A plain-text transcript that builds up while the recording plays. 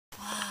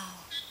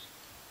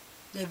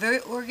They're very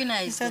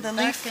organized. These are the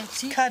leaf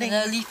cutting.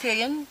 The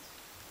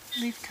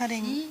leaf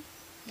cutting. See?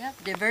 Yeah,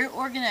 they're very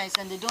organized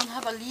and they don't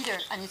have a leader,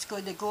 and it's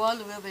good. They go all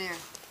the way over there.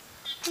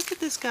 Look at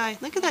this guy.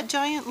 Look at that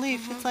giant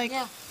leaf. It's like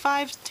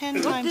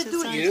 5-10 times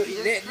its size. You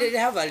know, they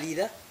have a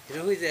leader. You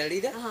know who is their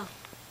leader?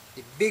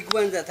 The big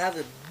ones that have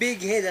a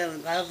big head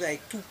and have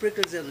like 2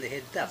 prickles on the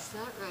head top. Is that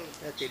right?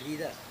 That's the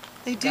leader.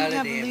 They do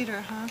have a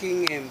leader, huh?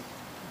 King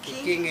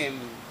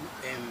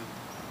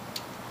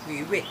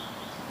Wee.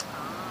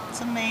 It's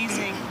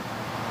amazing.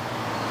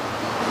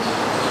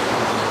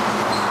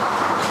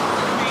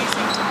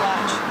 To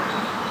watch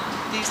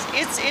these,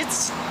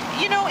 it's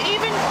you know,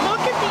 even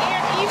look at the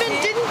ant. Even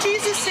didn't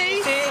Jesus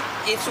say?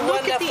 It's look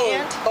wonderful. At the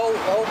ant. Oh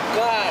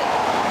God,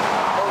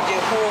 oh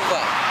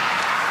Jehovah,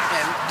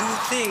 and do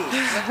things.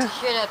 You have to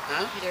hear that,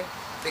 Peter.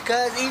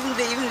 Because even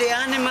the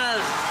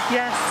animals.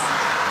 Yes.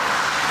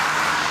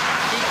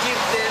 He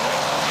gives them.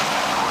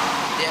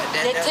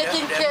 They're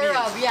taken care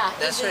of. Yeah.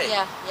 That's right.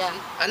 Yeah.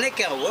 And they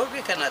can work.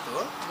 They cannot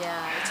work.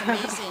 Yeah, it's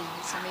amazing.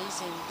 It's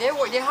amazing.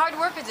 They're hard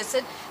workers. They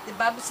said the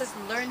Bible says,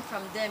 "Learn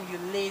from them, you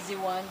lazy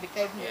one,"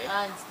 because the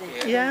ants they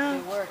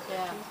work.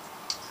 Yeah.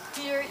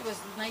 Peter, it was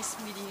nice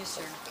meeting you,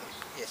 sir.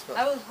 Yes.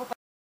 I will hope.